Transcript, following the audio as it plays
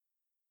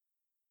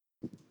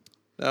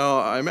Now,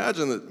 I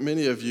imagine that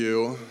many of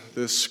you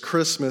this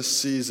Christmas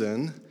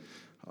season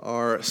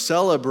are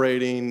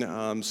celebrating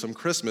some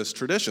Christmas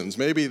traditions.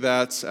 Maybe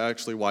that's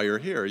actually why you're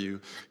here. You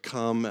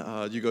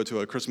go to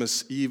a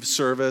Christmas Eve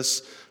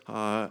service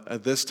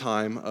at this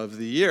time of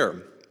the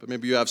year. But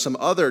maybe you have some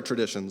other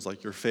traditions,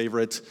 like your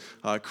favorite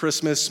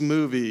Christmas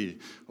movie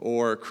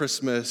or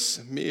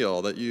Christmas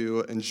meal that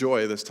you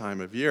enjoy this time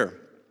of year.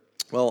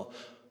 Well,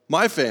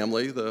 my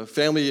family, the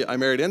family I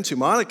married into,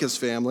 Monica's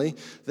family,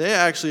 they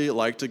actually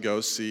like to go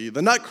see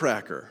the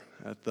Nutcracker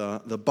at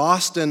the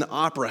Boston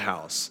Opera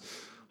House.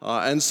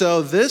 And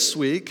so this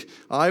week,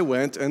 I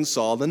went and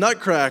saw the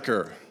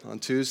Nutcracker on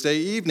Tuesday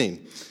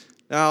evening.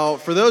 Now,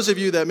 for those of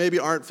you that maybe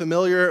aren't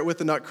familiar with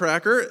the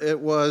Nutcracker, it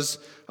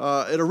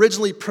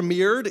originally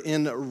premiered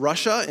in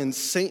Russia, in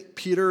St.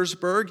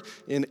 Petersburg,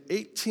 in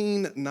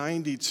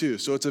 1892.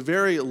 So it's a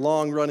very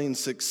long-running,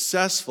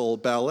 successful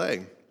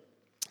ballet.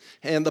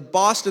 And the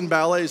Boston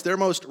Ballets, their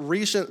most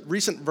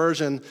recent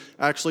version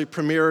actually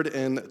premiered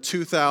in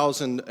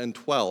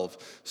 2012.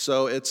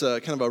 So it's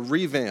a kind of a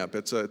revamp.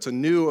 It's a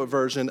new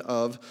version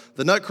of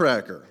the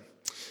Nutcracker.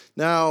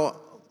 Now,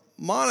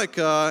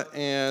 Monica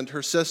and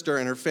her sister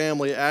and her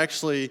family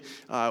actually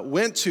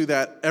went to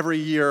that every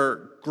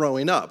year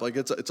growing up. Like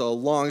it's a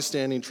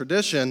long-standing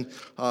tradition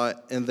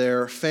in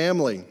their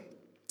family.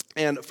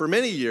 And for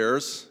many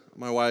years,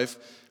 my wife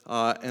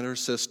and her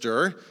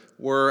sister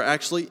were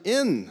actually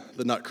in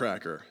the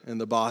Nutcracker in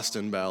the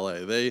Boston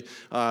Ballet. They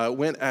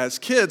went as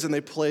kids and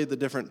they played the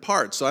different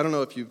parts. So I don't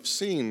know if you've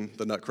seen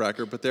the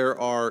Nutcracker, but there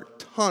are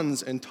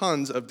tons and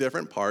tons of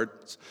different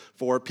parts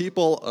for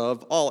people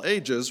of all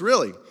ages,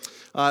 really.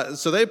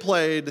 So they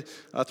played,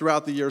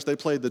 throughout the years, they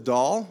played the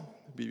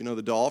doll. You know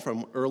the doll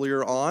from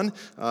earlier on.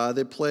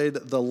 They played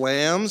the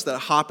lambs that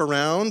hop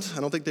around.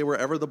 I don't think they were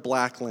ever the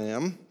black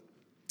lamb.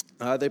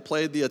 They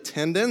played the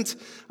attendant,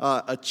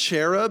 a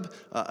cherub,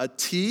 a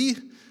tea,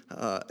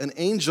 an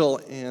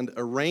angel, and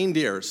a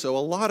reindeer. So a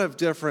lot of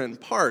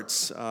different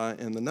parts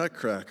in the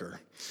Nutcracker.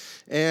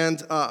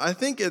 And I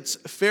think it's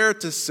fair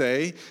to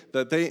say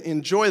that they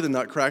enjoy the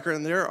Nutcracker,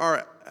 and there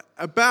are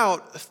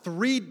about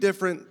 3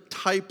 different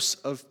types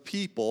of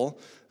people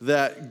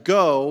that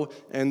go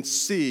and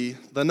see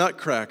the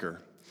Nutcracker.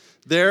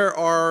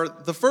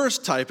 The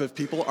first type of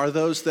people are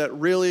those that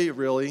really,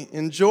 really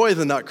enjoy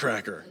the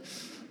Nutcracker.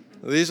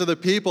 These are the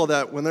people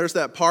that when there's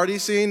that party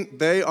scene,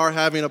 they are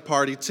having a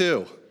party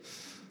too.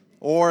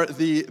 Or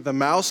the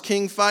Mouse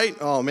King fight,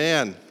 oh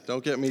man,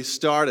 don't get me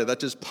started. That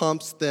just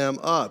pumps them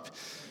up.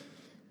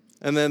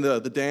 And then the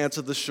dance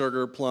of the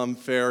Sugar Plum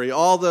Fairy,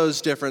 all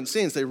those different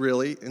scenes, they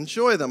really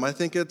enjoy them. I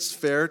think it's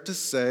fair to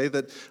say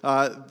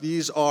that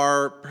these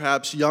are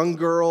perhaps young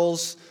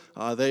girls.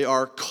 They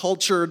are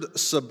cultured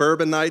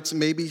suburbanites,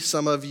 maybe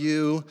some of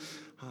you.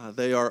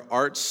 They are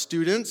art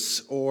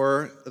students,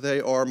 or they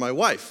are my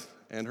wife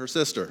and her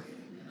sister.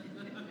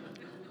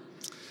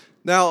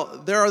 Now,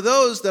 there are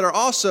those that are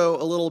also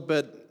a little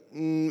bit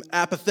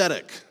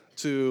apathetic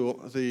to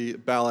the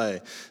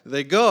ballet.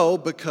 They go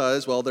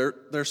because, well,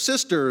 they're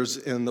sisters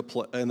in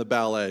the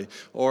ballet,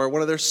 or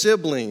one of their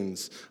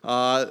siblings.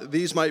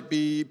 These might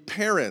be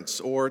parents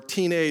or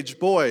teenage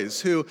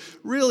boys who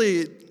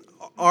really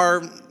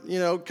are,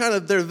 kind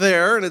of they're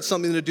there, and it's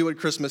something to do at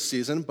Christmas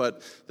season,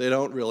 but they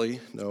don't really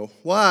know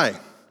why.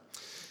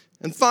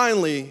 And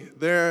finally,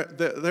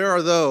 there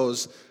are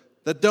those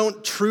that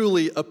don't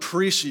truly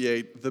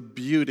appreciate the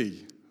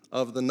beauty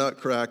of the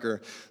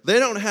Nutcracker. They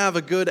don't have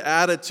a good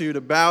attitude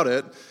about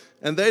it,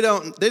 and they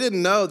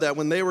didn't know that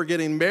when they were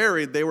getting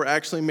married, they were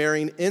actually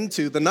marrying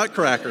into the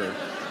Nutcracker.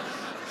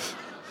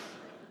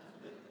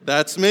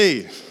 That's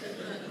me.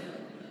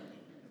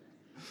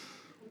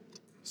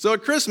 So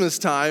at Christmas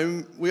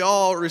time, we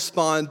all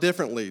respond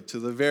differently to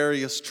the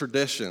various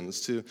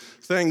traditions, to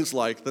things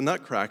like the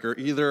Nutcracker,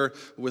 either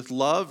with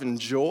love and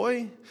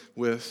joy,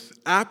 with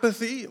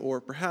apathy,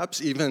 or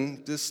perhaps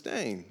even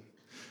disdain.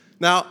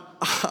 Now,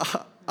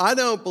 I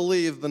don't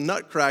believe the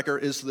Nutcracker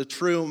is the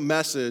true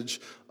message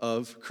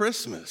of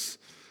Christmas.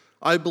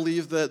 I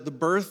believe that the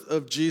birth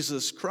of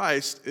Jesus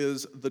Christ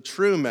is the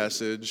true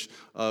message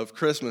of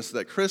Christmas,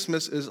 that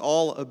Christmas is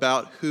all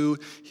about who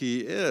he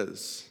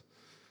is.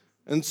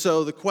 And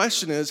so the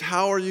question is,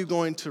 how are you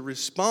going to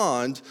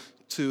respond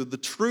to the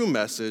true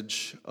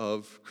message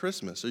of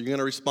Christmas? Are you going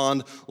to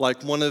respond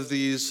like one of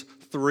these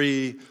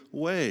 3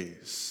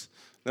 ways?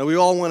 Now, we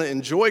all want to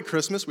enjoy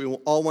Christmas. We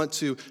all want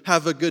to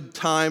have a good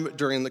time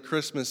during the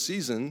Christmas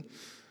season.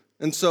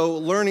 And so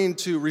learning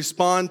to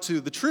respond to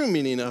the true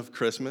meaning of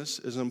Christmas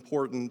is an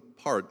important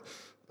part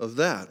of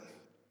that.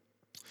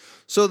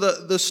 So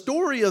the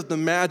story of the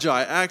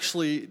Magi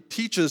actually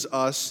teaches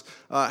us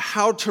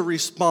how to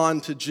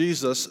respond to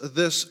Jesus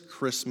this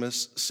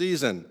Christmas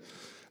season.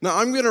 Now,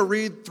 I'm going to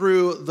read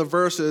through the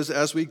verses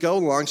as we go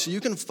along so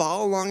you can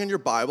follow along in your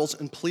Bibles.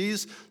 And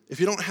please, if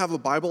you don't have a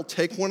Bible,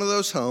 take one of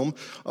those home.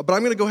 But I'm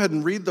going to go ahead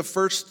and read the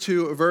first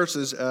 2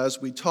 verses as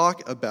we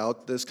talk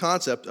about this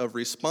concept of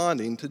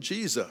responding to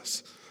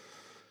Jesus.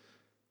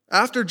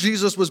 After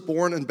Jesus was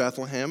born in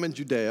Bethlehem in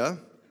Judea,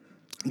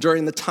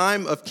 During the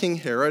time of King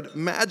Herod,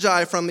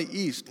 Magi from the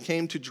east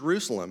came to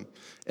Jerusalem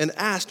and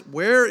asked,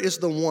 "Where is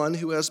the one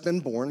who has been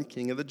born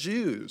King of the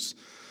Jews?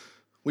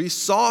 We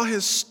saw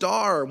his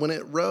star when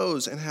it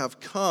rose and have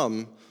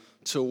come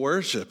to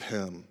worship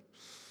him."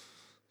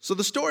 So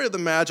the story of the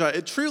Magi,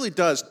 it truly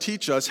does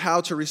teach us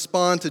how to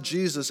respond to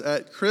Jesus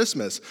at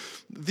Christmas.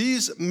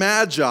 These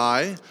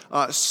Magi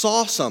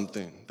saw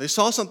something. They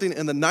saw something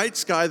in the night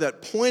sky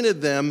that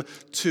pointed them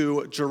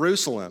to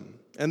Jerusalem.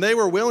 And they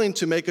were willing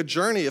to make a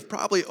journey of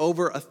probably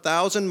over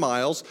 1,000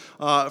 miles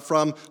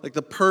from like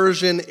the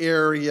Persian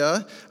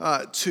area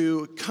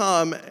to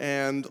come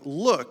and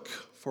look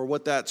for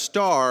what that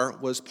star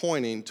was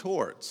pointing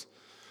towards.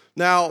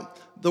 Now,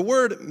 the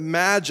word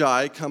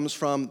magi comes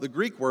from the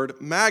Greek word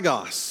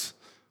magos,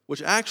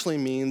 which actually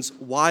means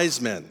wise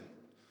men.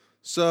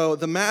 So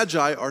the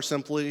magi are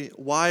simply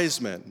wise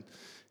men.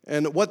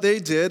 And what they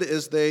did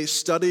is they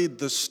studied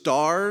the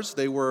stars.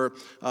 They were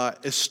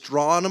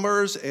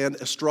astronomers and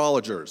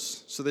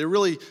astrologers. So they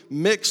really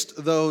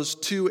mixed those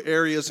two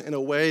areas in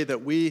a way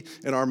that we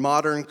in our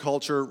modern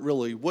culture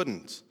really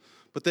wouldn't.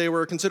 But they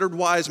were considered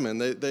wise men.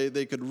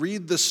 They could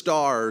read the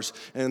stars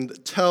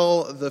and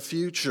tell the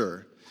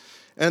future.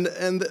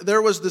 And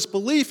there was this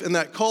belief in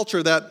that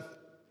culture that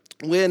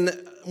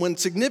when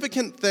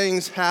significant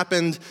things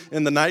happened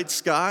in the night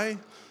sky,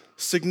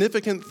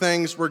 significant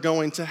things were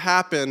going to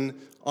happen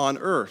on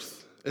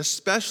earth,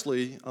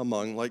 especially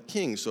among like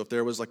kings. So if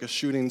there was like a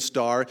shooting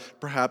star,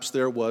 perhaps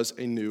there was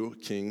a new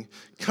king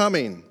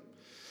coming.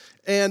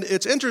 And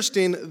it's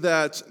interesting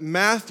that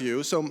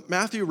Matthew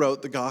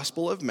wrote the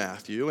Gospel of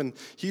Matthew, and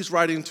he's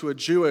writing to a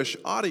Jewish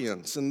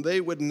audience, and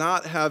they would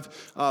not have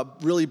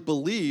really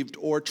believed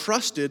or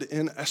trusted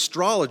in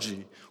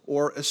astrology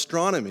or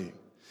astronomy.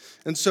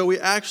 And so we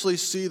actually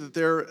see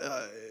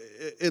that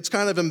it's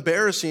kind of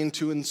embarrassing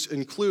to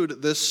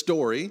include this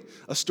story,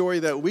 a story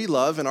that we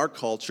love in our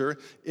culture,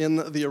 in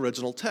the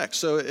original text.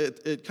 So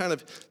it kind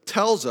of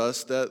tells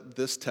us that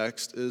this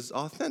text is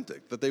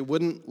authentic, that they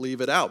wouldn't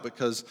leave it out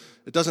because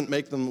it doesn't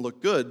make them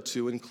look good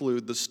to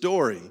include the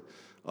story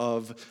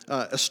of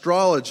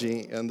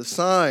astrology and the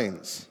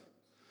signs.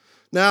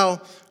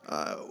 Now,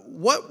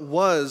 what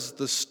was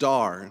the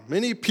star?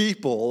 Many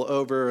people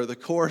over the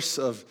course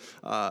of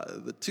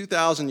the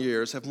 2,000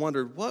 years have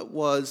wondered, what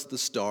was the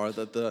star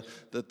that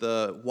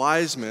the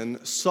wise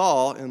men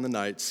saw in the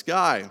night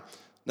sky?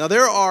 Now,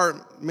 there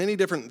are many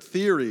different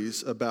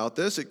theories about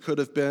this. It could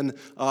have been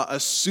a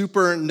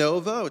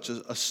supernova, which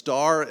is a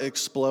star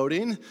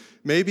exploding.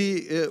 Maybe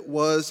it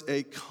was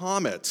a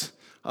comet.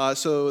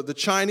 So the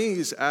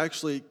Chinese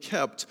actually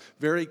kept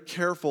very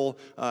careful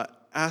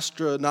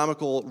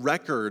astronomical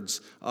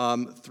records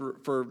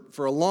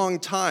for a long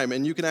time,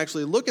 and you can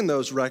actually look in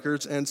those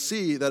records and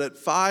see that at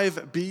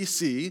 5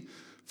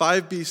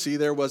 BC,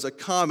 there was a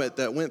comet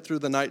that went through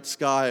the night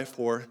sky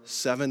for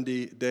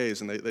 70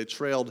 days, and they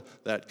trailed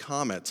that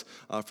comet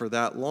for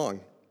that long.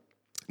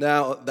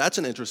 Now, that's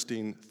an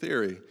interesting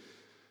theory.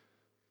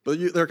 But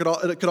it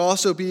could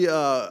also be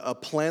a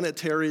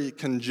planetary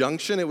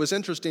conjunction. It was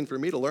interesting for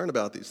me to learn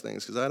about these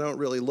things because I don't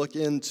really look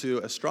into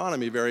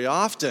astronomy very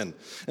often.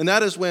 And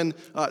that is when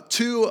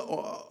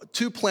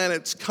two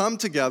planets come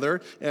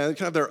together and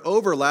kind of their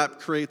overlap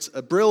creates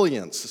a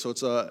brilliance. So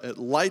it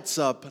lights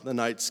up the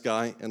night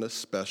sky in a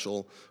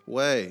special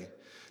way.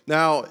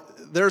 Now,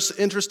 there's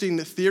interesting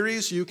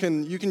theories. You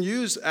can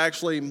use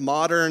actually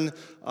modern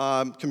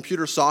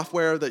computer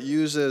software that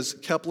uses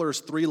Kepler's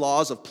 3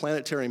 laws of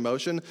planetary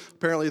motion.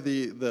 Apparently,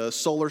 the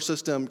solar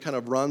system kind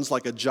of runs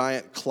like a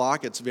giant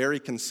clock. It's very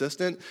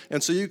consistent.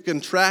 And so you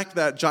can track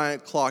that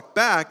giant clock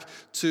back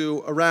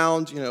to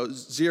around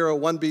 0,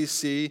 1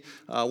 BC,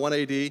 1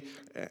 AD,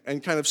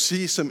 and kind of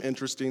see some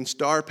interesting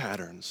star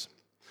patterns.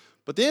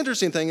 But the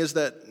interesting thing is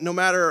that no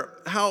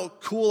matter how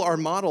cool our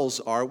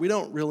models are, we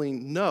don't really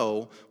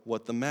know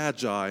what the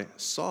Magi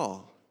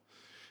saw.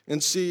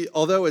 And see,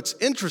 although it's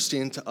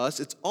interesting to us,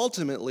 it's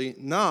ultimately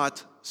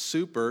not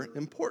super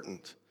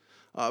important.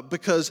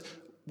 Because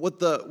what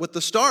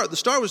the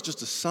star was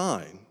just a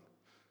sign.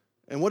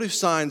 And what do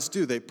signs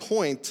do? They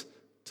point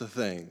to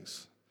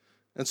things.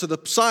 And so the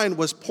sign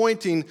was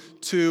pointing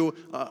to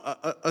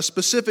a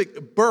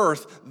specific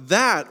birth.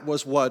 That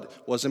was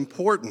what was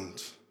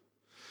important.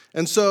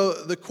 And so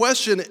the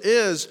question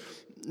is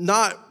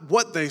not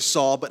what they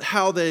saw, but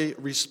how they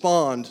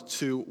respond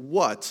to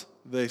what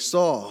they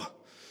saw.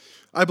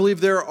 I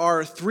believe there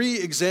are 3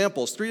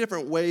 examples, 3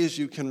 different ways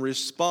you can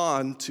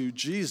respond to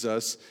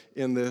Jesus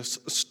in this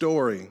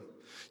story.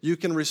 You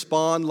can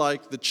respond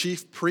like the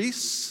chief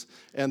priests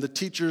and the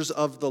teachers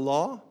of the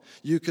law.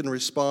 You can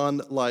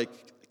respond like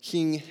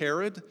King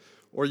Herod,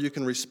 or you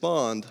can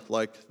respond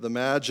like the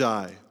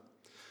Magi.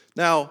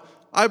 Now,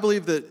 I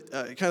believe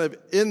that kind of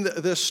in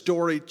this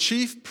story,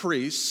 chief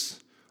priests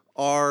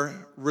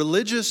are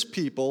religious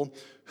people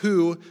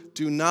who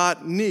do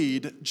not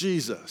need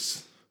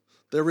Jesus.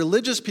 They're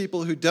religious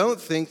people who don't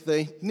think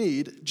they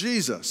need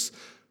Jesus.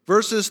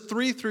 Verses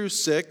 3 through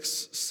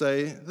 6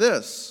 say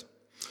this: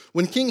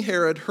 "When King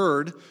Herod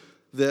heard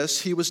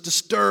this, he was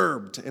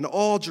disturbed, and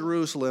all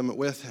Jerusalem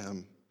with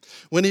him.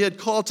 When he had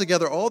called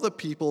together all the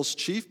people's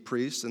chief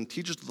priests and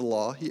teachers of the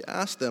law, he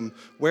asked them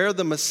where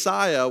the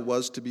Messiah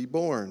was to be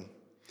born.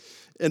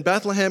 In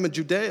Bethlehem in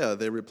Judea,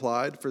 they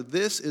replied, for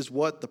this is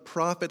what the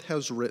prophet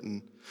has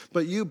written.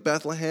 But you,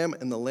 Bethlehem,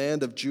 in the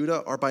land of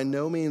Judah, are by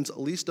no means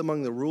least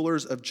among the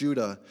rulers of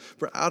Judah,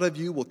 for out of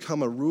you will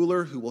come a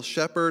ruler who will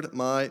shepherd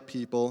my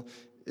people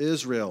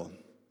Israel.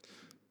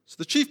 So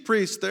the chief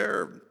priests,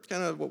 they're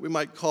kind of what we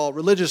might call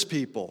religious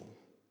people.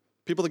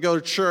 People that go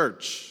to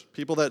church,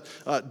 people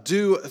that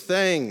do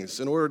things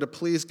in order to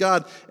please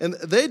God. And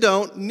they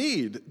don't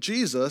need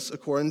Jesus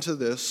according to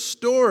this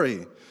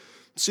story.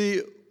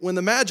 See, when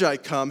the Magi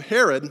come,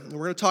 Herod, and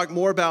we're going to talk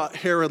more about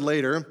Herod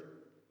later,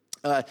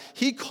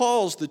 he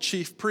calls the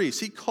chief priests,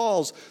 he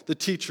calls the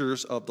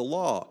teachers of the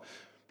law.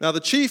 Now, the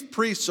chief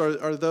priests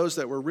are those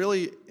that were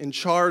really in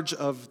charge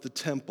of the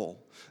temple.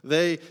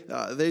 They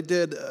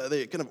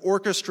kind of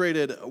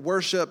orchestrated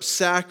worship,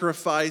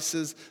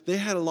 sacrifices. They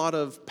had a lot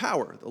of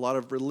power, a lot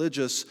of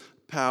religious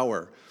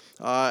power.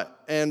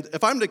 And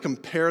if I'm to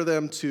compare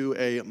them to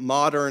a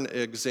modern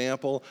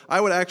example,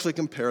 I would actually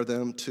compare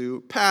them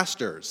to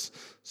pastors.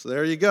 So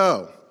there you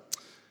go.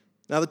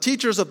 Now, the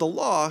teachers of the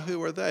law,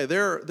 who are they?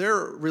 They're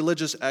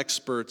religious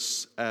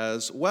experts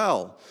as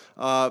well,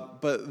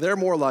 but they're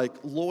more like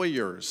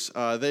lawyers.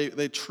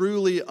 They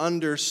truly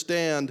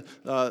understand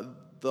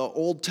the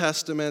Old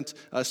Testament,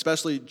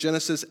 especially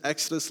Genesis,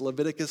 Exodus,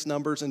 Leviticus,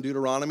 Numbers, and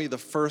Deuteronomy, the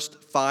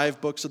first 5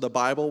 books of the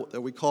Bible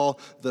that we call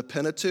the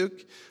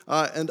Pentateuch.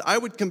 And I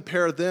would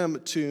compare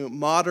them to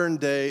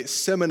modern-day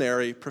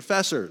seminary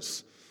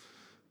professors.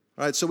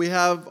 All right, so we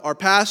have our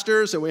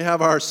pastors and we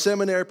have our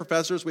seminary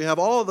professors. We have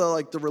all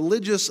the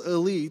religious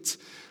elite,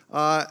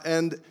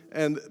 and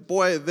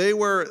boy, they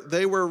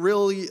were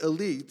really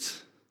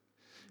elite,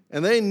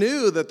 and they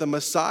knew that the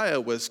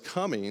Messiah was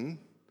coming.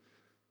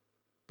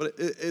 But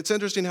it's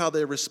interesting how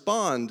they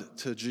respond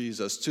to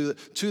Jesus,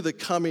 to the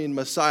coming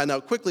Messiah.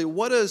 Now, quickly,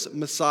 what does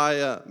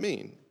Messiah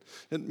mean?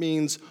 It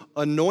means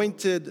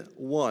anointed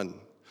one.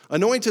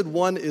 Anointed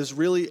one is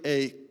really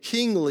a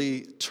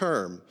kingly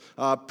term.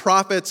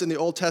 Prophets in the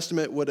Old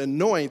Testament would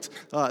anoint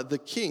the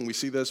king. We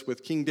see this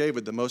with King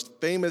David, the most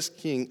famous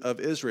king of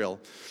Israel.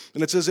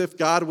 And it's as if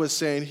God was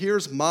saying,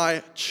 here's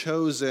my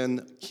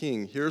chosen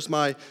king. Here's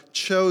my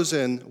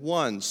chosen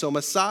one. So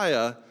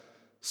Messiah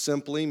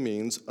simply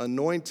means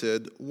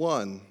anointed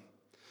one.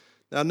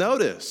 Now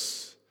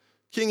notice,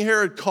 King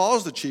Herod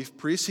calls the chief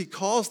priests, he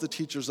calls the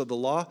teachers of the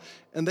law,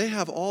 and they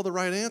have all the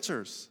right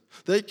answers.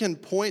 They can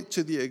point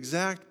to the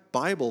exact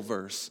Bible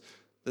verse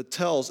that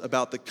tells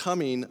about the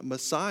coming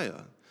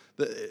Messiah.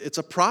 It's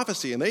a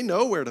prophecy, and they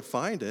know where to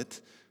find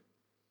it,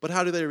 but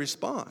how do they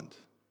respond?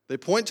 They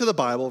point to the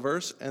Bible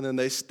verse, and then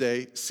they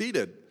stay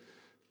seated.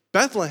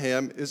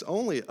 Bethlehem is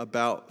only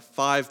about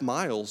 5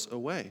 miles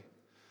away.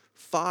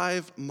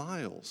 5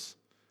 miles.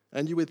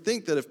 And you would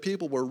think that if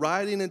people were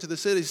riding into the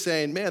city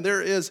saying, man,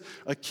 there is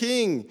a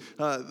king,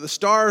 the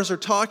stars are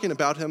talking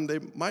about him, they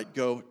might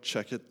go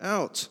check it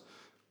out.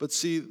 But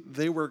see,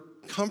 they were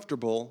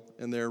comfortable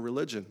in their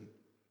religion.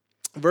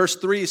 Verse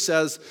 3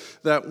 says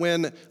that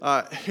when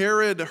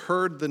Herod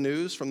heard the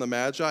news from the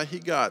Magi, he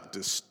got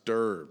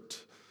disturbed.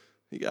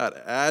 He got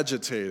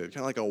agitated,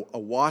 kind of like a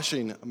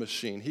washing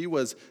machine. He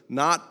was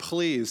not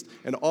pleased,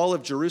 and all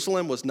of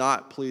Jerusalem was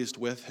not pleased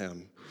with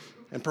him.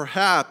 And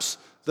perhaps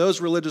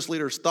those religious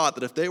leaders thought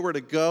that if they were to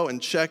go and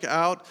check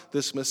out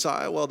this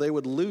Messiah, well, they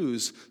would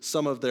lose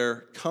some of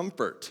their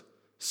comfort,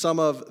 some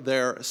of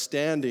their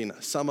standing,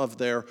 some of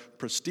their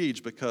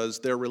prestige,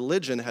 because their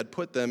religion had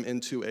put them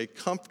into a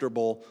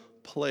comfortable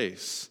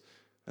place.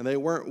 And they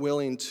weren't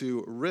willing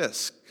to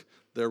risk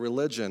their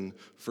religion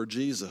for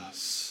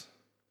Jesus.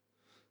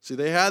 See,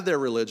 they had their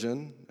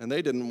religion, and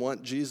they didn't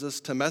want Jesus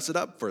to mess it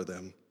up for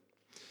them.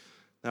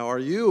 Now, are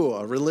you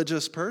a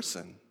religious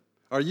person?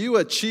 Are you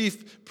a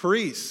chief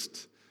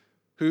priest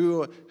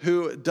who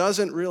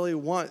doesn't really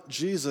want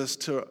Jesus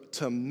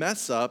to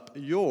mess up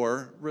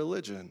your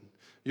religion,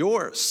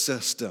 your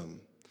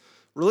system?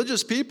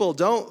 Religious people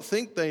don't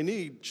think they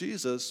need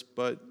Jesus,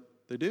 but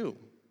they do.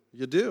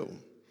 You do.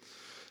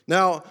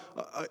 Now,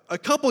 a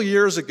couple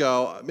years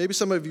ago, maybe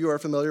some of you are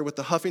familiar with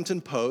the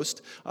Huffington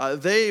Post.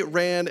 They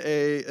ran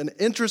an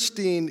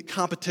interesting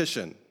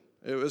competition.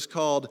 It was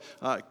called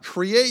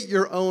Create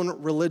Your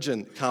Own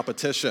Religion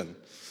Competition.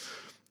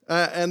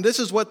 And this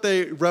is what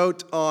they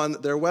wrote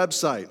on their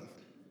website.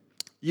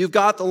 You've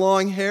got the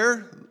long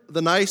hair,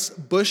 the nice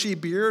bushy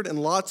beard, and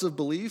lots of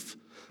beliefs,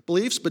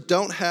 but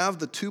don't have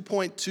the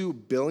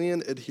 2.2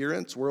 billion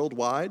adherents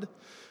worldwide.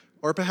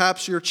 Or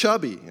perhaps you're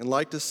chubby and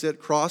like to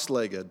sit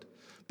cross-legged,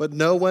 but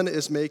no one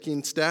is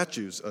making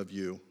statues of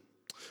you.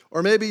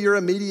 Or maybe you're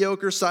a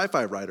mediocre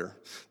sci-fi writer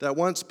that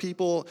wants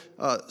people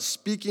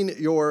speaking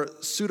your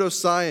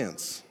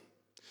pseudoscience.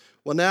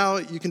 Well, now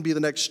you can be the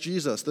next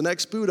Jesus, the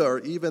next Buddha, or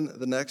even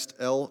the next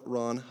L.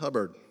 Ron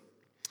Hubbard.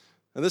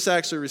 And this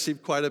actually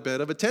received quite a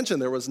bit of attention.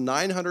 There was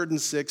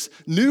 906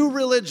 new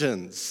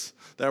religions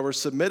that were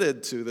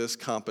submitted to this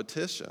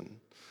competition.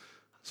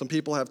 Some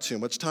people have too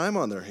much time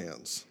on their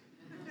hands.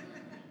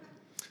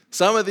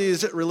 Some of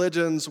these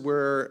religions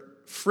were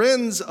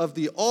friends of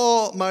the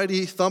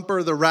almighty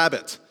Thumper the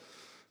Rabbit.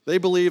 They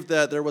believed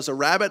that there was a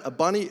rabbit, a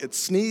bunny, it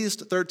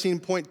sneezed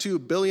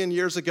 13.2 billion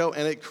years ago,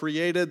 and it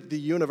created the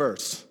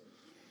universe.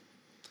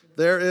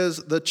 There is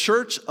the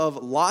Church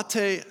of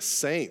Latter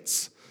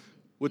Saints,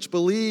 which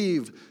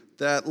believe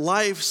that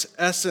life's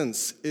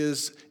essence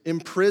is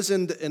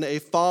imprisoned in a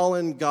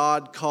fallen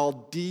god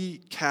called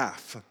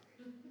Decaf.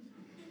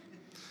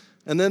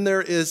 And then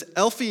there is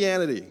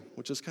Elfianity,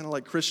 which is kind of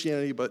like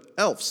Christianity, but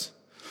elves.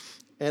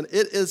 And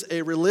it is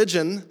a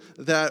religion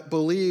that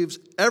believes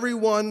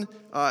everyone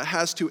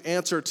has to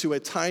answer to a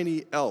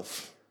tiny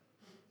elf.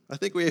 I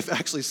think we've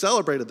actually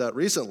celebrated that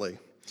recently.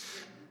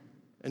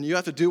 And you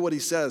have to do what he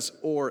says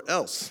or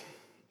else.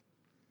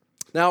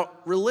 Now,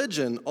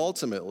 religion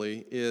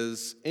ultimately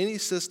is any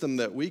system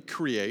that we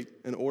create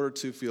in order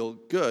to feel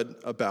good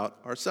about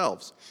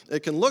ourselves.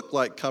 It can look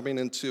like coming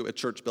into a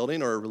church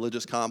building or a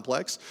religious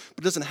complex,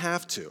 but it doesn't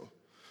have to.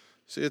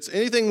 See, it's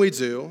anything we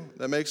do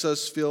that makes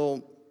us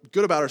feel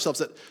good about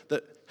ourselves,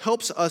 that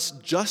helps us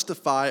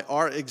justify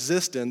our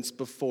existence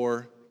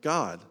before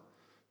God.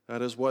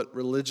 That is what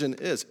religion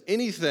is.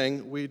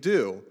 Anything we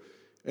do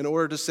in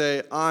order to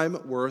say,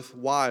 I'm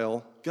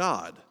worthwhile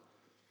God.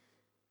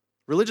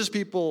 Religious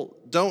people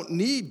don't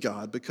need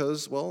God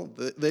because, well,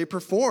 they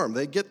perform.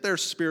 They get their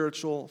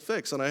spiritual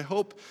fix. And I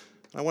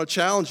want to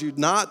challenge you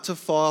not to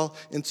fall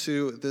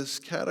into this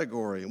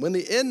category. When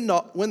the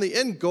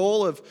end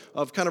goal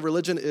of kind of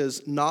religion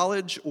is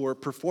knowledge or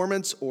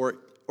performance or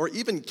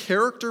even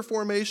character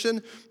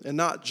formation and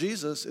not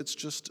Jesus, it's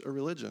just a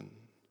religion.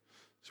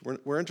 So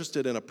we're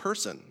interested in a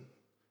person,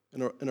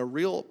 in a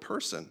real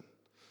person.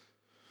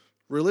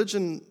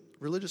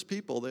 Religious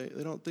people,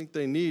 they don't think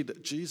they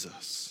need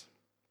Jesus.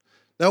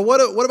 Now,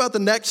 what about the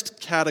next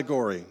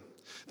category?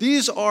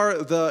 These are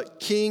the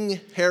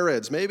King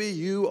Herods. Maybe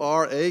you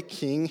are a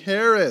King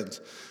Herod.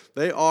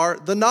 They are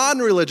the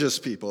non-religious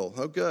people.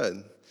 Oh,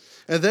 good.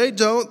 And they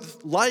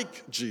don't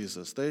like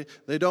Jesus.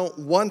 They don't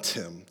want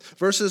him.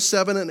 Verses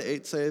 7 and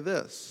 8 say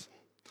this.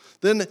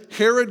 Then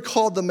Herod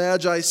called the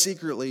Magi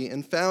secretly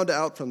and found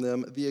out from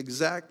them the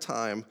exact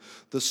time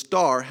the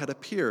star had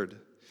appeared.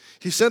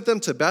 He sent them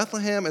to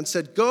Bethlehem and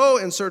said, "Go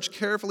and search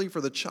carefully for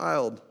the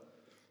child.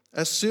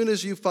 As soon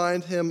as you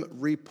find him,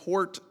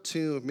 report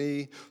to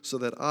me so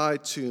that I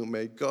too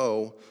may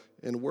go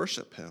and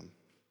worship him."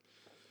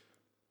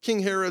 King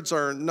Herods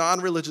are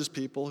non-religious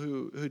people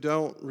who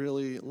don't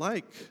really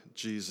like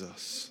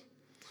Jesus.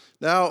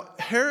 Now,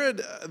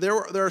 Herod,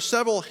 there are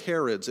several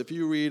Herods. If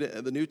you read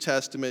the New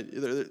Testament,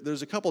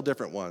 there's a couple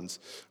different ones.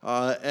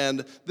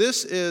 And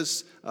this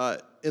is,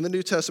 in the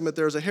New Testament,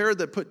 there's a Herod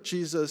that put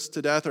Jesus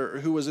to death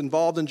or who was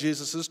involved in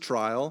Jesus'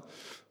 trial.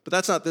 But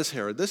that's not this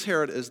Herod. This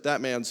Herod is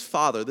that man's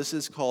father. This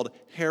is called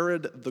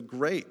Herod the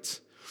Great.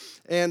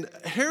 And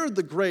Herod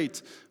the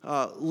Great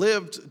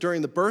lived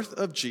during the birth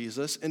of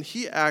Jesus, and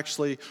he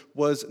actually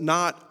was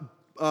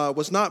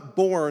not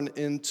born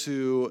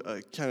into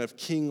a kind of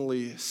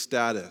kingly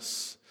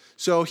status.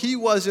 So he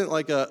wasn't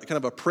like a kind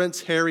of a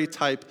Prince Harry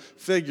type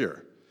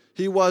figure.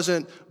 He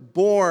wasn't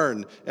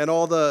born and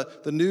all the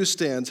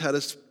newsstands had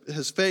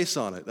his face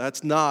on it.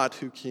 That's not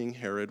who King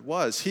Herod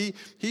was.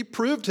 He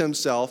proved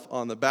himself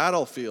on the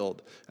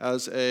battlefield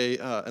as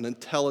an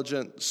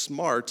intelligent,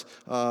 smart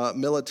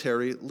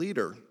military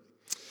leader.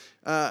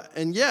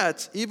 And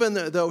yet, even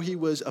though he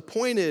was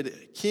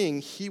appointed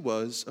king, he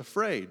was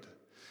afraid.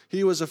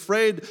 He was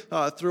afraid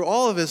through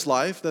all of his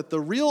life that the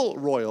real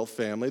royal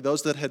family,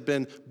 those that had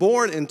been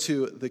born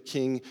into the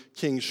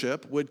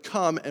kingship, would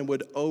come and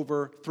would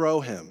overthrow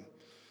him.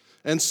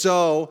 And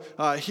so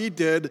he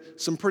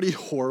did some pretty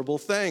horrible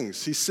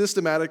things. He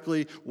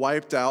systematically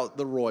wiped out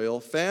the royal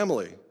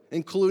family,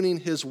 including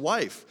his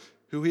wife,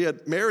 who he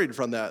had married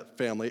from that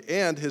family,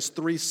 and his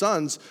 3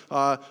 sons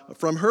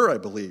from her, I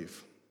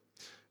believe.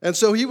 And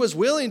so he was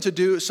willing to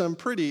do some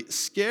pretty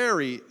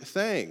scary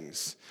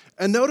things.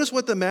 And notice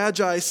what the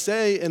Magi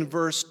say in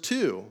verse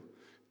 2.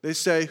 They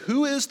say,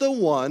 "Who is the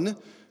one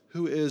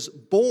who is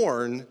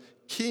born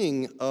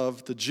king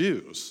of the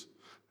Jews?"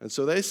 And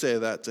so they say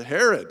that to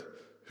Herod,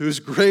 whose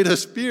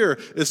greatest fear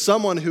is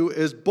someone who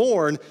is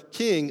born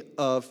king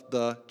of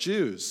the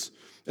Jews.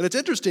 And it's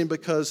interesting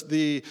because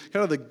the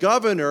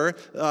governor,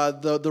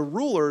 the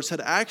rulers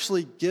had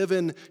actually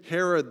given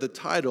Herod the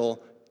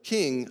title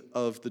King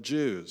of the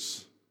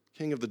Jews.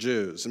 King of the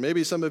Jews. And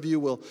maybe some of you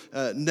will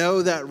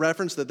know that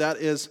reference, that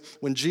is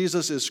when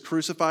Jesus is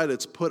crucified,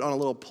 it's put on a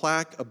little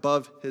plaque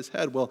above his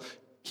head. Well,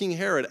 King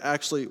Herod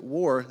actually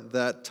wore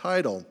that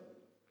title.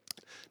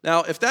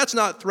 Now, if that's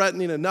not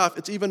threatening enough,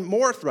 it's even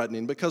more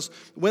threatening because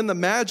when the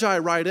Magi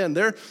write in,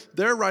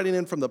 they're writing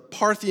in from the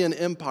Parthian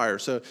Empire.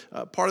 So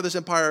part of this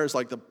empire is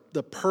like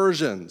the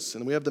Persians,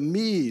 and we have the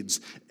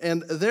Medes.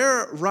 And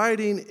they're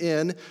writing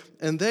in,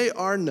 and they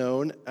are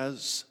known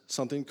as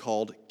something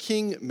called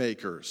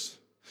kingmakers.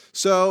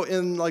 So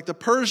in like the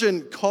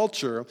Persian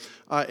culture,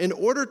 in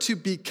order to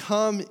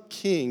become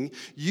king,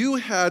 you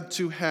had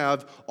to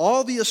have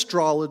all the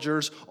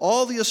astrologers,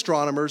 all the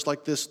astronomers,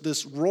 like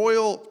this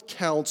royal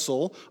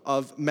council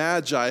of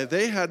magi,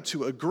 they had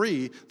to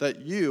agree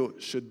that you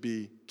should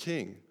be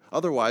king.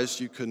 Otherwise,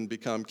 you couldn't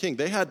become king.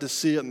 They had to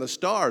see it in the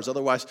stars.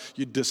 Otherwise,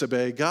 you'd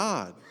disobey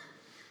God.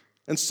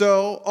 And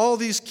so all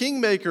these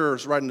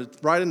kingmakers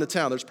ride into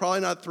town. There's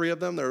probably not 3 of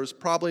them. There's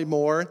probably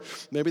more.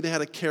 Maybe they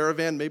had a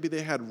caravan. Maybe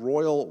they had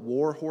royal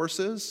war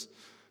horses.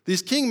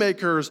 These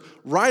kingmakers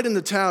ride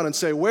into town and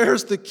say,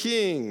 "Where's the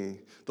king?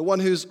 The one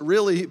who's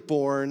really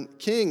born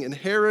king?" And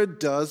Herod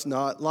does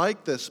not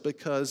like this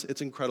because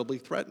it's incredibly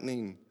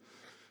threatening.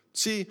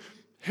 See,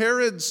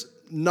 Herod's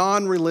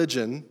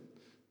non-religion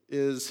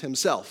is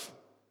himself.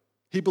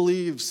 He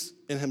believes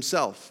in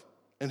himself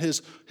and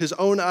his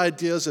own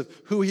ideas of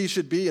who he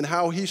should be and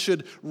how he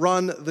should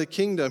run the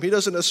kingdom. He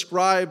doesn't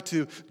ascribe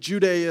to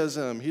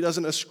Judaism. He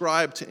doesn't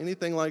ascribe to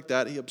anything like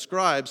that. He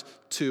ascribes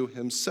to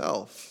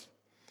himself.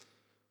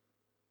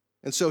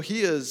 And so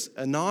he is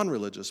a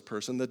non-religious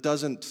person that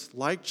doesn't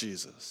like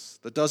Jesus,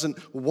 that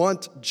doesn't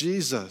want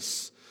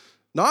Jesus.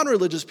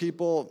 Non-religious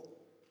people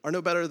are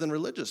no better than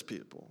religious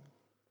people.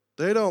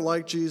 They don't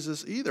like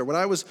Jesus either. When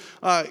I was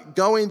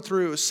going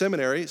through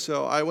seminary,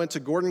 so I went to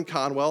Gordon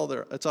Conwell,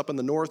 it's up in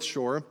the North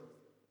Shore,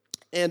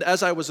 and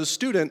as I was a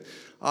student,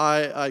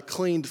 I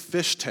cleaned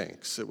fish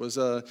tanks. It was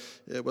a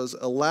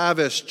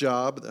lavish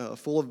job,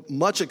 full of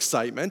much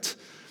excitement.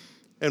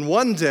 And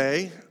one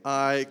day,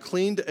 I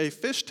cleaned a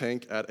fish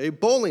tank at a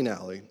bowling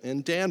alley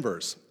in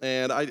Danvers.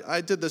 And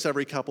I did this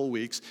every couple of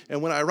weeks.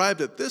 And when I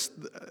arrived at this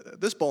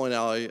bowling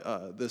alley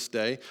this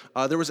day,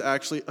 there was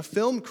actually a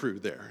film crew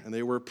there. And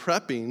they were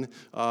prepping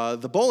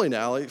the bowling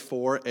alley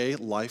for a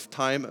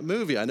Lifetime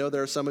movie. I know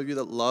there are some of you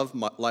that love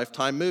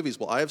Lifetime movies.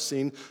 Well, I have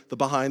seen the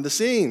behind the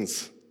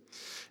scenes.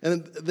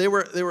 And they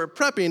were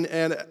prepping,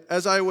 and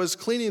as I was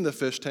cleaning the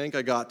fish tank,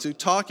 I got to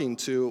talking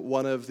to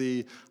one of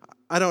the,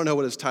 I don't know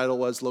what his title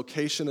was,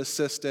 location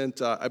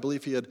assistant. I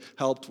believe he had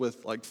helped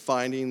with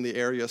finding the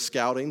area,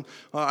 scouting.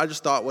 I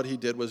just thought what he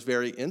did was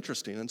very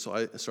interesting, and so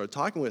I started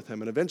talking with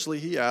him. And eventually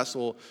he asked,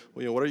 well,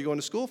 what are you going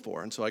to school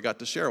for? And so I got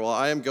to share,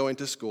 I am going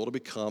to school to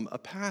become a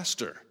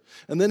pastor.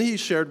 And then he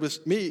shared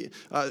with me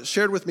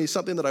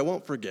something that I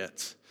won't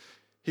forget.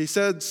 He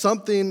said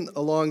something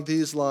along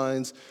these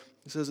lines.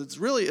 He says,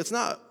 it's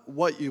not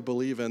what you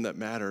believe in that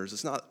matters.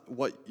 It's not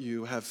what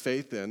you have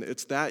faith in.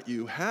 It's that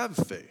you have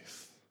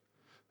faith.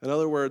 In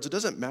other words, it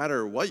doesn't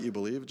matter what you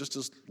believe, just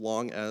as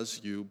long as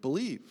you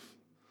believe.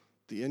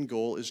 The end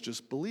goal is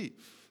just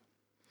belief.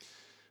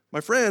 My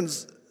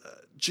friends,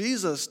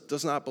 Jesus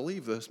does not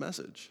believe this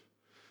message.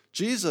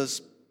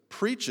 Jesus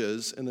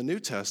preaches in the New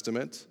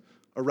Testament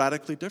a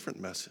radically different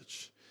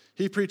message.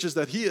 He preaches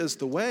that he is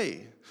the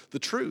way, the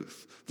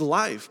truth, the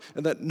life,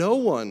 and that no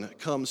one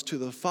comes to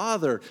the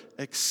Father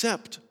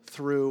except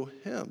through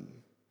him.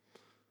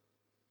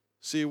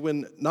 See,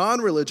 when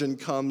non-religion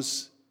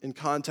comes in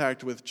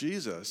contact with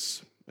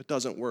Jesus, it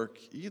doesn't work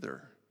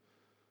either.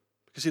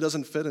 Because he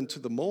doesn't fit into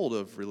the mold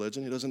of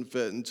religion. He doesn't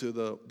fit into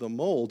the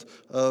mold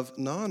of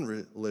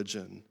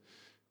non-religion.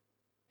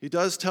 He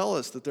does tell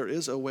us that there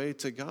is a way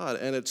to God,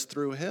 and it's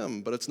through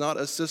him. But it's not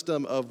a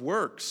system of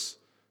works.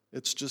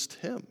 It's just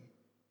him.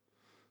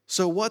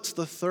 So what's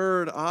the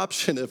third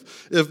option?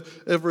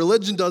 If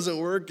religion doesn't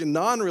work and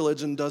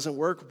non-religion doesn't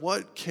work,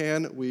 what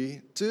can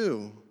we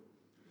do?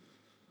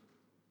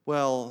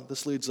 Well,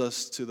 this leads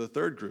us to the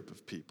third group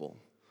of people,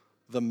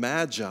 the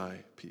Magi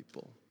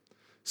people.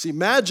 See,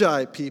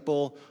 Magi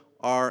people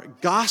are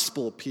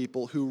gospel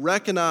people who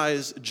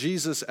recognize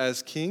Jesus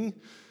as king,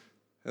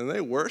 and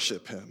they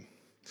worship him.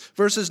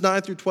 Verses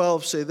 9 through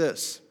 12 say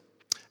this: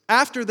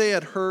 "After they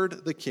had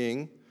heard the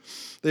king,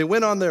 they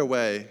went on their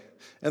way,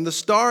 and the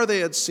star they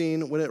had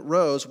seen when it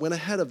rose went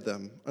ahead of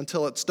them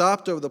until it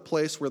stopped over the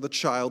place where the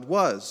child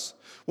was.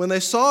 When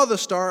they saw the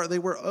star, they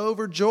were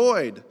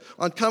overjoyed.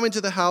 On coming to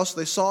the house,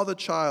 they saw the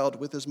child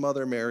with his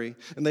mother Mary,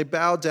 and they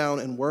bowed down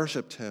and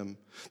worshipped him.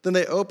 Then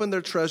they opened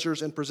their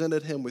treasures and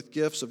presented him with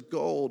gifts of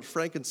gold,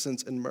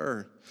 frankincense, and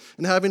myrrh.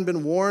 And having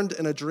been warned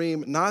in a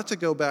dream not to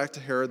go back to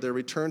Herod, they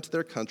returned to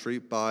their country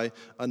by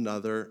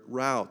another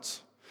route."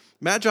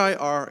 Magi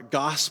are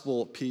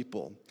gospel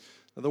people.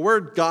 Now, the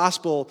word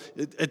gospel,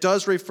 it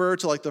does refer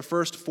to the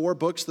first 4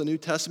 books of the New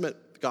Testament,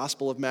 the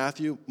Gospel of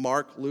Matthew,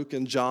 Mark, Luke,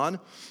 and John.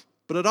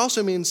 But it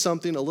also means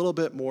something a little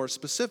bit more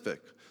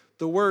specific.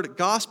 The word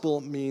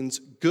gospel means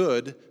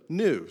good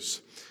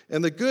news.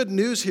 And the good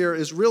news here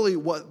is really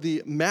what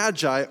the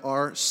Magi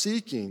are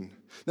seeking.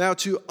 Now,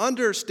 to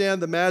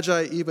understand the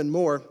Magi even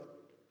more,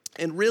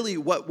 and really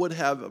what would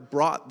have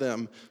brought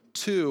them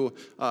to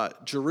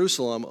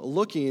Jerusalem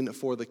looking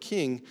for the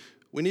king,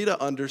 we need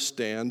to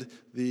understand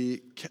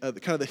the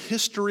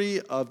history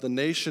of the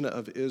nation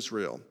of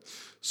Israel.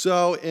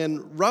 So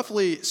in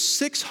roughly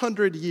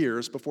 600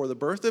 years before the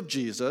birth of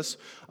Jesus,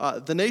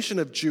 the nation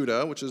of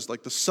Judah, which is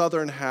the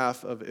southern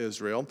half of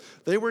Israel,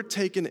 they were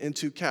taken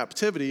into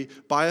captivity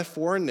by a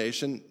foreign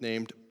nation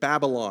named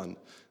Babylon.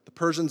 The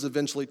Persians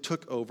eventually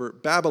took over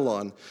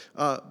Babylon.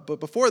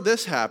 But before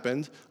this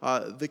happened,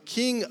 the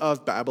king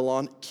of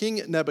Babylon,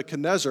 King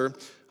Nebuchadnezzar,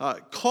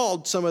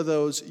 called some of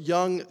those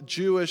young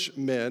Jewish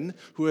men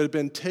who had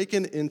been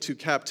taken into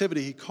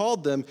captivity, he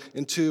called them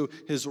into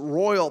his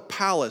royal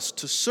palace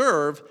to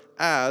serve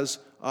as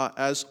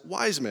as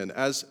wise men,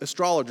 as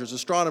astrologers,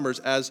 astronomers,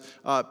 as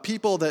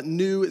people that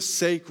knew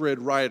sacred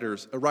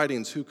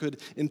writings who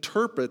could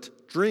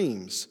interpret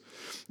dreams.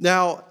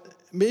 Now,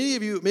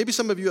 maybe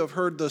some of you have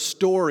heard the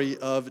story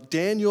of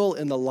Daniel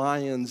in the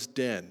lion's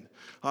den.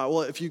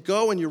 Well, if you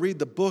go and you read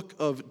the book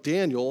of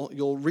Daniel,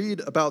 you'll read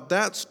about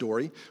that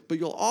story, but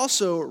you'll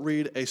also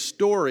read a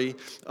story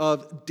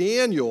of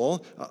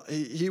Daniel.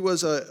 He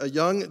was a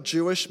young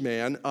Jewish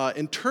man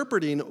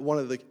interpreting one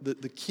of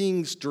the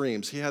king's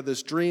dreams. He had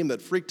this dream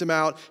that freaked him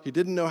out. He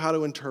didn't know how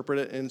to interpret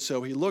it, and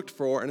so he looked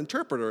for an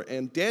interpreter,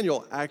 and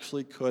Daniel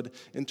actually could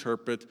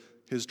interpret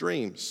his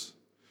dreams.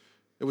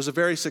 It was a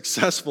very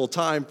successful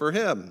time for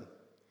him.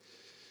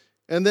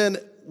 And then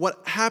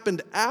what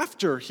happened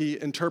after he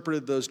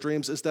interpreted those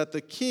dreams is that the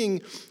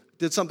king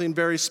did something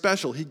very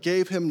special. He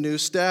gave him new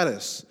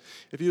status.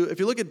 If you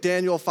look at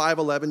Daniel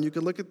 5:11, you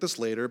can look at this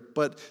later,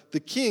 but the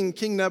King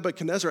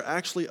Nebuchadnezzar,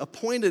 actually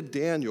appointed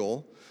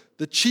Daniel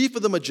the chief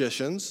of the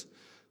magicians,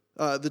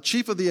 the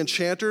chief of the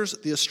enchanters,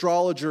 the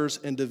astrologers,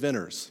 and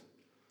diviners.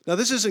 Now,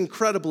 this is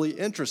incredibly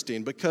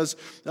interesting because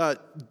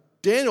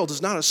Daniel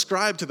does not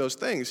ascribe to those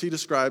things. He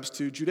describes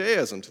to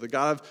Judaism, to the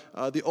God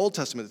of the Old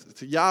Testament,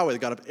 to Yahweh, the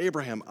God of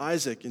Abraham,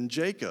 Isaac, and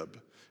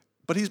Jacob.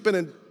 But he's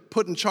been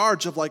put in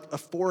charge of like a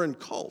foreign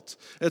cult.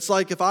 It's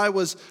like if I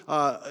was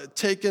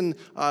taken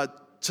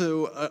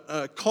to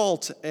a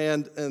cult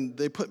and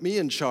they put me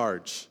in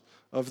charge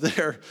of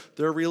their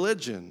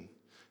religion.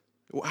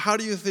 How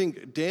do you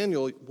think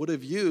Daniel would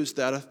have used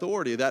that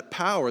authority, that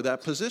power,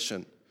 that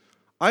position?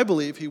 I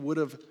believe he would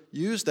have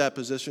used that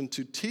position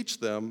to teach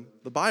them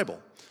the Bible,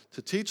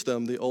 to teach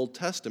them the Old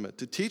Testament,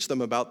 to teach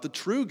them about the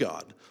true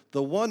God,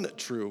 the one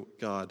true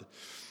God,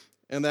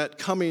 and that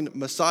coming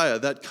Messiah,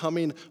 that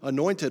coming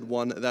anointed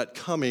one, that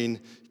coming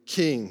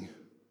king.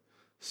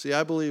 See,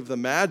 I believe the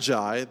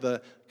Magi,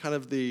 the kind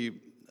of the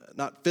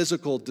not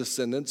physical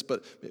descendants,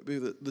 but maybe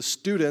the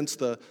students,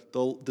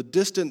 the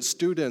distant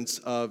students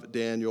of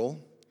Daniel,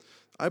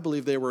 I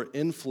believe they were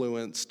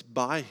influenced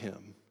by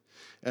him,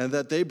 and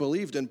that they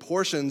believed in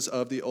portions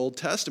of the Old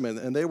Testament,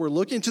 and they were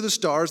looking to the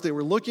stars, they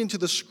were looking to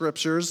the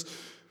scriptures,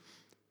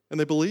 and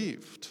they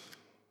believed.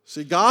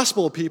 See,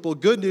 gospel people,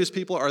 good news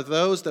people, are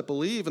those that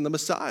believe in the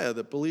Messiah,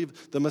 that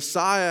believe the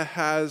Messiah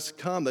has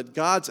come, that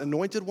God's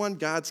anointed one,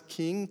 God's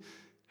king,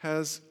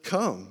 has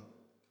come.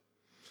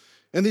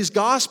 And these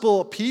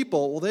gospel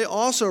people, well, they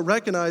also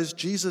recognize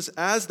Jesus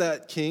as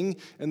that king,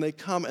 and they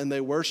come and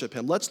they worship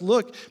him. Let's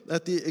look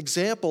at the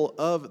example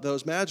of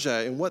those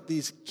magi and what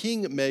these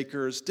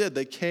kingmakers did.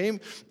 They came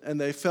and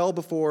they fell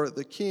before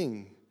the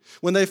king.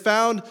 When they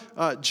found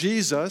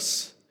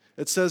Jesus,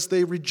 it says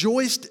they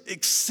rejoiced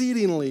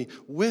exceedingly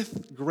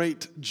with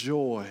great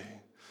joy.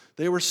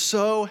 They were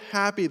so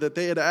happy that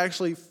they had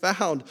actually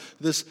found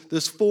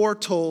this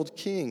foretold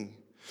king.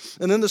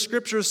 And then the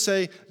scriptures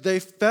say they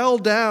fell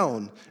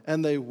down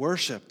and they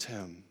worshiped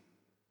him.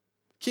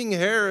 King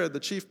Herod, the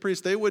chief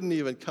priest, they wouldn't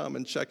even come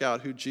and check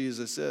out who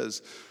Jesus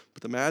is.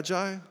 But the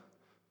Magi,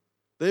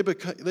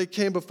 they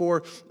came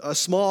before a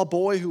small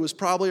boy who was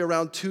probably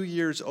around 2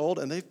 years old,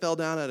 and they fell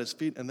down at his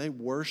feet and they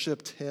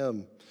worshiped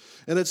him.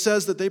 And it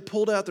says that they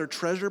pulled out their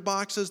treasure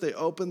boxes, they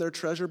opened their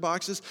treasure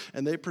boxes,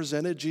 and they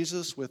presented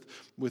Jesus with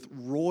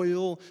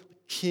royal,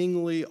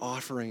 kingly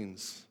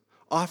offerings.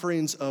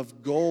 Offerings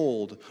of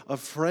gold,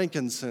 of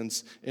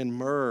frankincense, and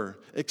myrrh.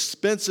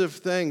 Expensive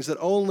things that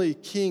only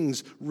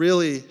kings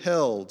really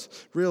held,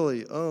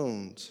 really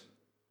owned.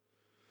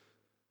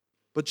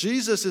 But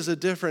Jesus is a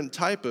different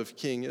type of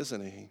king,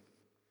 isn't he?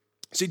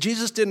 See,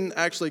 Jesus didn't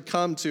actually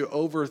come to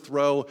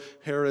overthrow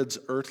Herod's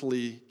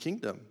earthly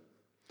kingdom.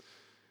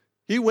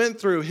 He went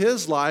through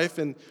his life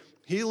and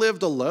he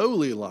lived a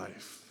lowly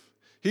life.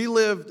 He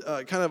lived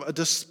kind of a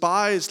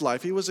despised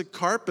life. He was a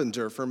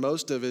carpenter for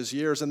most of his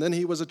years, and then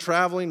he was a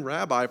traveling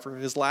rabbi for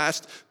his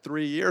last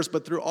 3 years.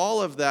 But through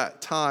all of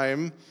that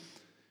time,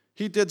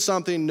 he did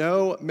something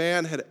no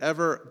man had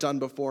ever done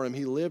before him.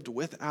 He lived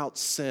without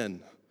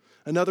sin.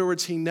 In other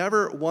words, he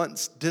never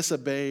once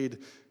disobeyed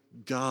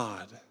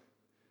God.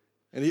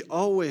 And he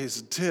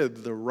always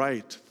did the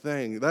right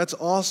thing. That's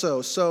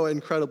also so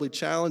incredibly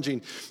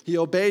challenging. He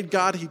obeyed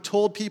God. He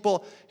told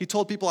people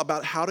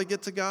about how to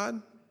get to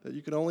God. That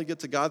you can only get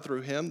to God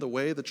through him, the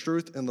way, the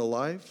truth, and the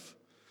life.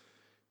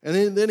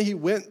 And then he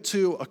went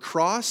to a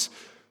cross,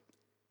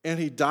 and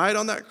he died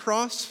on that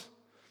cross.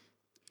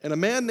 And a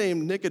man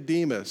named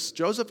Nicodemus,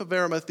 Joseph of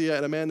Arimathea,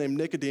 and a man named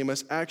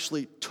Nicodemus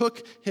actually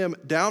took him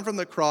down from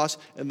the cross,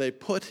 and they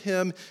put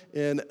him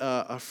in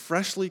a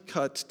freshly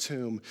cut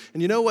tomb.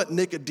 And you know what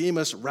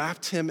Nicodemus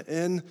wrapped him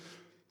in?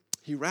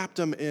 He wrapped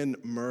him in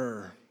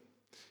myrrh.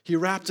 He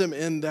wrapped him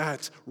in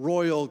that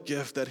royal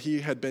gift that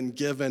he had been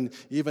given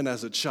even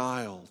as a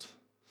child.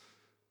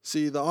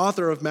 See, the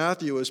author of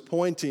Matthew is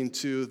pointing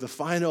to the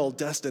final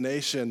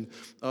destination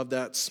of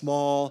that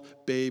small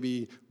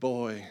baby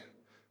boy.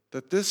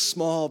 That this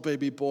small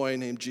baby boy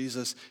named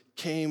Jesus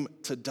came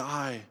to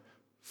die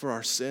for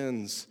our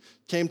sins,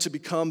 came to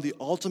become the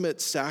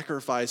ultimate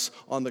sacrifice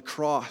on the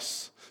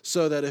cross,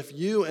 so that if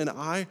you and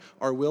I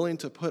are willing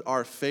to put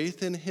our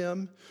faith in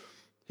him,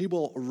 He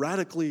will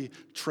radically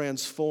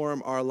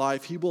transform our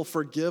life. He will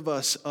forgive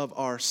us of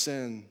our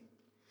sin.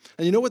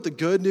 And you know what the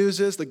good news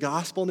is? The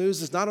gospel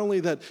news is not only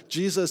that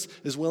Jesus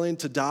is willing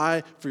to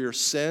die for your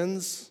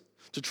sins,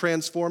 to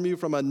transform you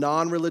from a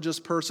non-religious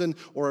person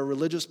or a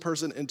religious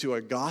person into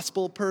a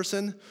gospel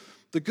person.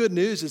 The good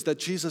news is that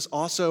Jesus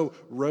also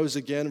rose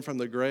again from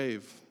the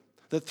grave.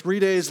 That 3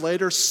 days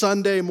later,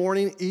 Sunday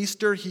morning,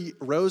 Easter, he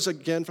rose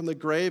again from the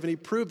grave, and he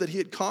proved that he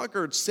had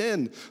conquered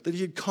sin, that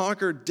he had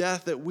conquered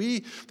death, that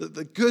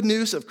the good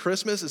news of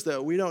Christmas is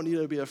that we don't need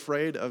to be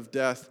afraid of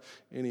death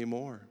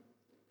anymore.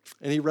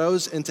 And he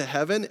rose into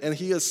heaven, and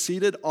he is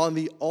seated on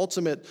the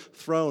ultimate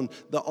throne,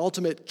 the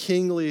ultimate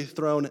kingly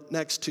throne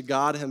next to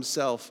God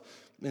himself.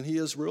 And he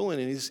is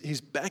ruling, and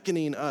he's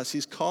beckoning us.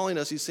 He's calling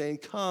us. He's saying,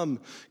 come,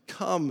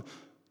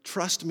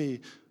 trust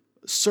me,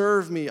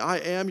 serve me. I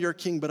am your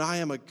king, but I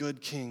am a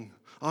good king.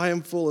 I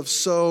am full of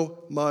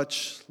so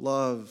much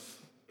love.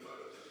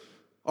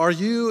 Are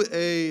you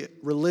a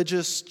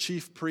religious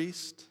chief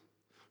priest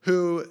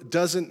who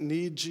doesn't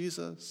need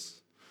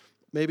Jesus?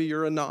 Maybe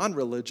you're a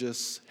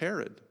non-religious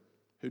Herod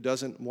who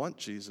doesn't want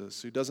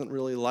Jesus, who doesn't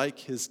really like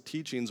his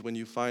teachings when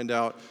you find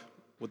out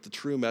what the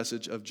true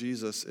message of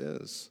Jesus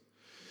is.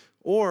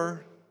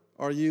 Or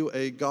are you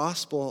a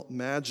gospel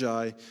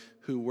magi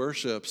who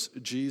worships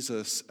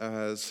Jesus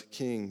as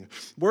king?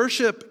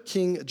 Worship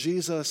King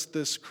Jesus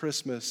this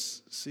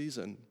Christmas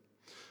season.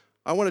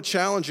 I want to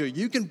challenge you.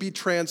 You can be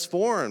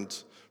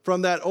transformed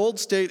from that old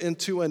state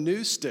into a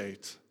new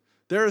state.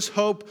 There is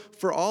hope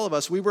for all of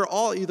us. We were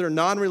all either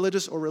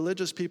non-religious or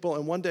religious people,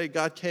 and one day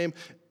God came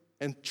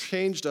and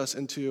changed us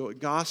into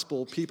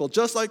gospel people.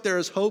 Just like there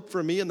is hope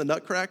for me in the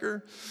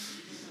Nutcracker,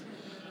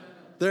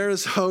 there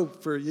is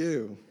hope for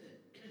you.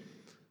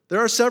 There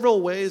are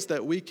several ways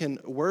that we can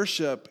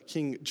worship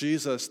King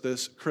Jesus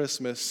this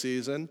Christmas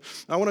season.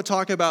 I want to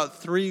talk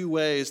about 3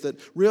 ways that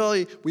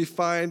really we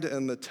find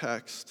in the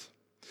text.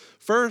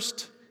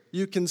 First,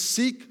 you can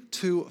seek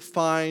to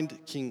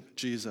find King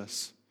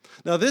Jesus.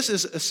 Now, this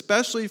is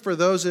especially for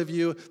those of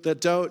you that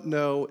don't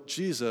know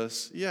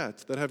Jesus yet,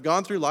 that have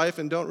gone through life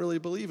and don't really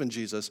believe in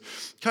Jesus.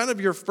 Kind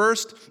of your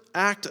first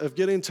act of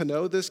getting to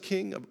know this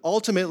king, of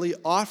ultimately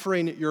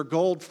offering your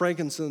gold,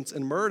 frankincense,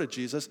 and myrrh to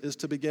Jesus, is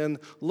to begin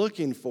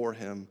looking for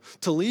him,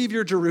 to leave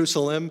your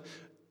Jerusalem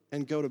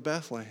and go to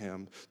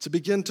Bethlehem, to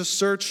begin to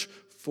search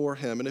for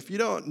him. And if you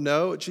don't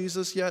know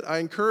Jesus yet, I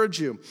encourage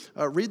you,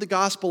 read the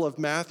Gospel of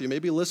Matthew.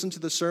 Maybe listen to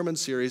the sermon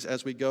series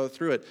as we go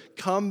through it.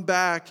 Come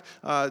back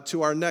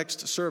to our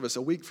next service,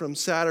 a week from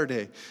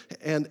Saturday,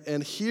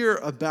 and hear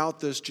about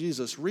this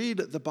Jesus. Read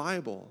the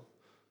Bible.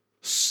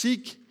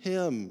 Seek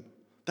him.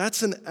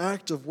 That's an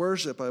act of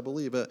worship, I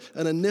believe,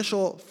 an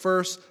initial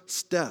first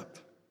step.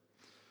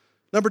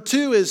 Number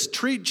 2 is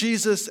treat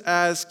Jesus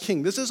as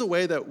king. This is a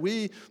way that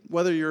we,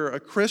 whether you're a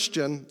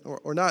Christian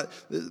or not,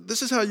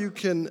 this is how you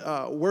can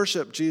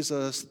worship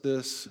Jesus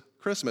this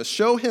Christmas.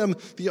 Show him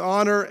the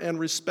honor and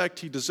respect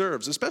he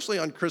deserves, especially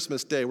on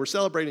Christmas Day. We're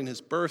celebrating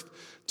his birth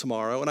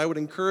tomorrow, and I would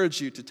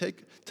encourage you to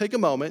take a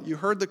moment. You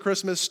heard the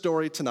Christmas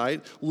story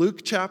tonight,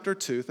 Luke chapter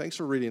 2. Thanks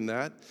for reading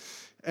that.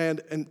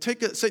 And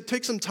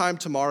take some time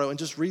tomorrow and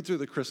just read through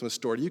the Christmas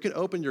story. You can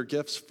open your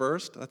gifts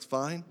first. That's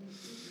fine.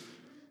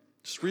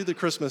 Just read the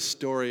Christmas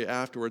story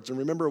afterwards and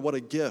remember what a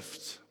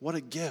gift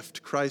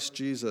Christ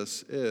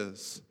Jesus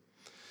is.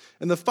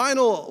 And the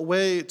final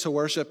way to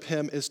worship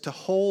him is to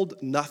hold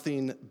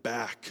nothing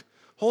back.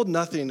 Hold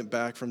nothing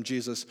back from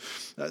Jesus.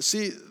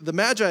 See, the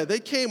Magi, they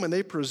came and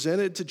they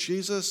presented to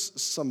Jesus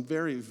some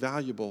very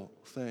valuable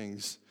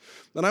things.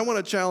 And I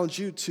want to challenge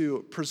you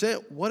to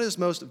present what is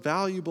most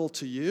valuable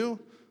to you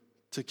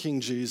to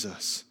King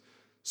Jesus.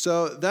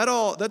 So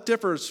that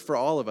differs for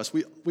all of us.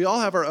 We all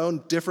have our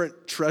own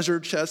different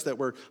treasure chests that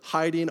we're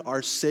hiding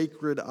our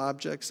sacred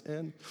objects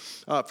in.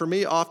 For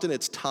me, often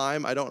it's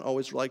time. I don't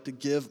always like to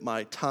give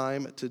my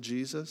time to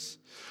Jesus.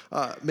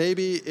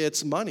 Maybe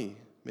it's money.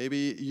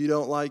 Maybe you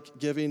don't like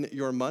giving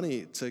your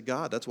money to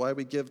God. That's why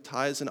we give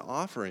tithes and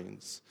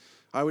offerings.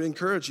 I would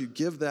encourage you,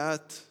 give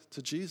that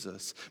to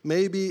Jesus.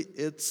 Maybe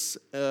it's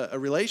a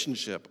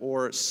relationship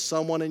or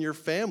someone in your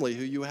family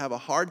who you have a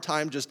hard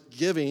time just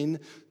giving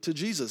to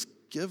Jesus.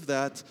 Give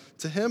that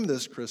to him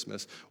this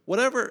Christmas.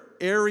 Whatever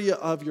area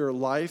of your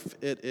life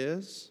it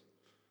is,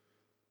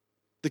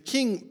 the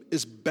king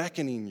is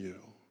beckoning you.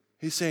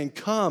 He's saying,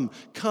 come,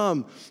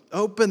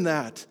 open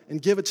that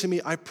and give it to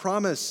me. I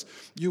promise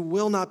you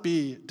will not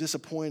be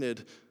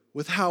disappointed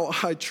with how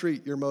I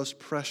treat your most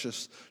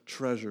precious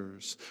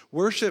treasures.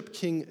 Worship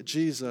King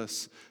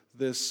Jesus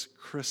this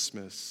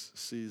Christmas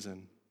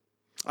season.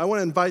 I want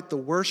to invite the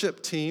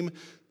worship team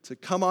to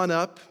come on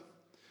up.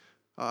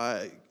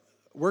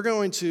 We're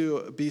going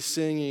to be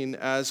singing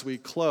as we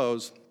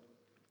close.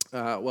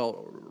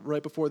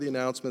 Right before the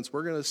announcements,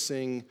 we're going to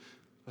sing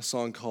a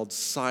song called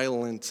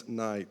Silent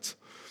Night.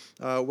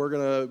 We're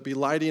going to be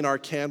lighting our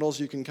candles.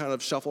 You can kind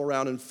of shuffle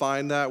around and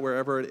find that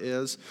wherever it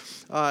is.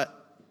 And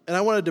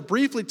I wanted to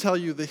briefly tell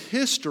you the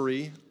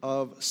history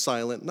of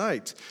Silent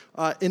Night.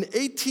 In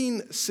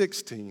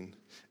 1816,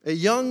 A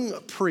young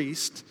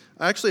priest,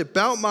 actually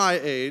about my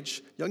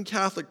age, young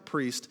Catholic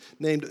priest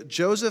named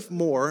Joseph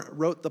Mohr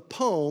wrote the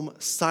poem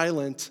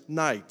Silent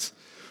Night.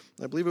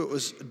 I believe it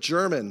was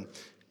German.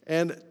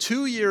 And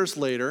 2 years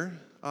later,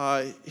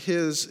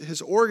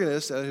 his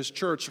organist at his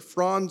church,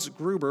 Franz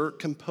Gruber,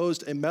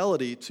 composed a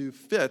melody to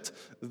fit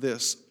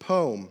this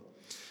poem.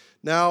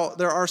 Now,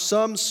 there are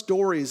some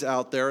stories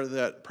out there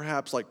that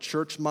perhaps like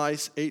church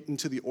mice ate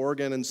into the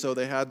organ, and so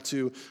they had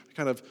to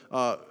kind of,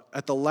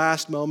 at the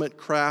last moment,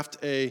 craft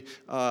a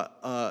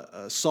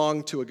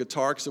song to a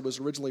guitar because it was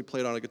originally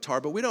played on a guitar.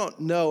 But we don't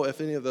know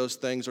if any of those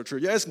things are true.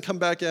 You guys can come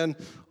back in,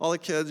 all the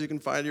kids, you can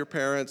find your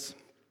parents.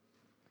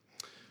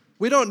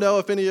 We don't know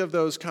if any of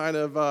those kind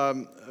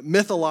of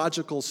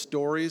mythological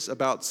stories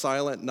about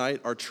Silent Night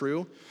are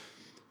true.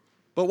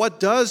 But what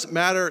does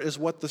matter is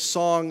what the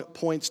song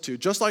points to.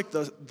 Just like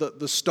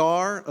the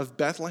star of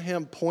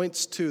Bethlehem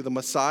points to the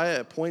Messiah,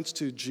 it points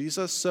to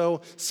Jesus,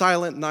 so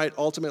Silent Night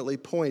ultimately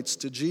points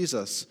to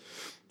Jesus.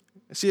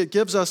 See, it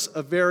gives us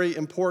a very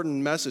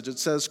important message. It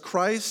says,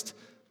 Christ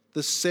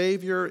the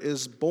Savior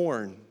is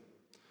born.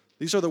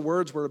 These are the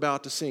words we're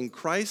about to sing.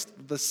 Christ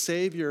the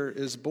Savior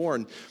is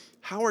born.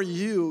 How are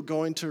you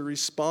going to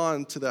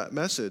respond to that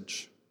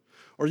message?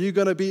 Are you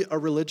going to be a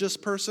religious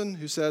person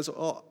who says,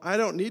 "Oh, I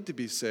don't need to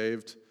be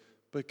saved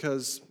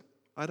because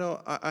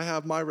I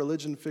have my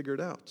religion figured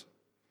out"?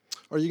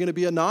 Are you going to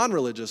be a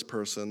non-religious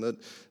person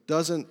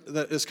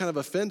that is kind of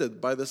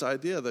offended by this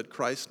idea that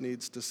Christ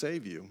needs to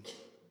save you?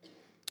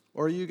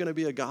 Or are you going to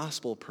be a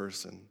gospel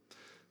person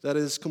that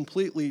is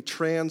completely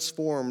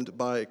transformed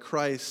by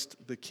Christ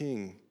the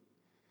King?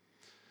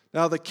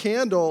 Now, the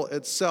candle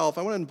itself,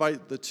 I want to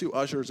invite the two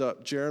ushers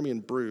up, Jeremy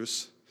and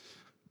Bruce.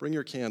 Bring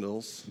your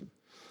candles.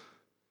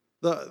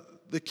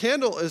 The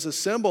candle is a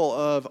symbol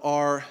of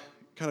our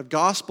kind of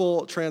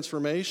gospel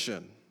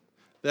transformation,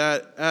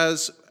 that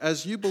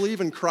as you believe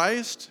in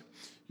Christ,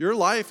 your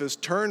life is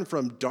turned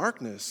from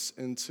darkness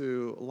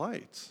into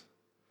light.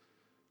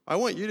 I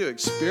want you to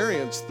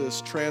experience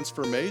this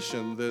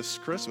transformation this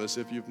Christmas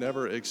if you've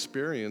never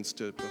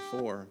experienced it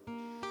before.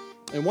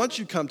 And once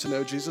you come to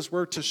know Jesus,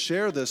 we're to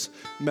share this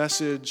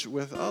message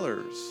with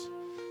others.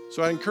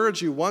 So I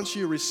encourage you, once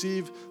you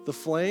receive the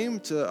flame,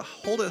 to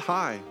hold it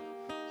high.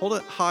 Hold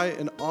it high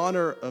in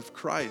honor of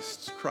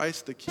Christ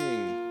the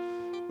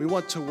King. We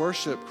want to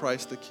worship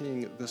Christ the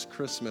King this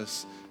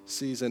Christmas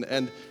season.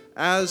 And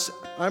as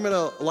I'm going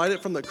to light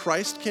it from the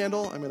Christ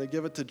candle, I'm going to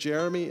give it to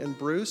Jeremy and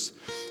Bruce.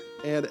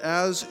 And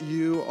as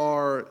you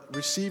are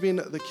receiving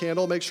the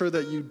candle, make sure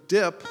that you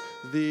dip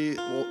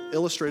we'll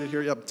illustrate it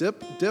here. Yep,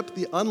 dip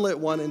the unlit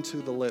one into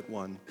the lit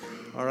one.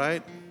 All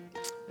right?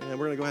 And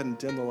we're going to go ahead and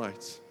dim the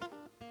lights.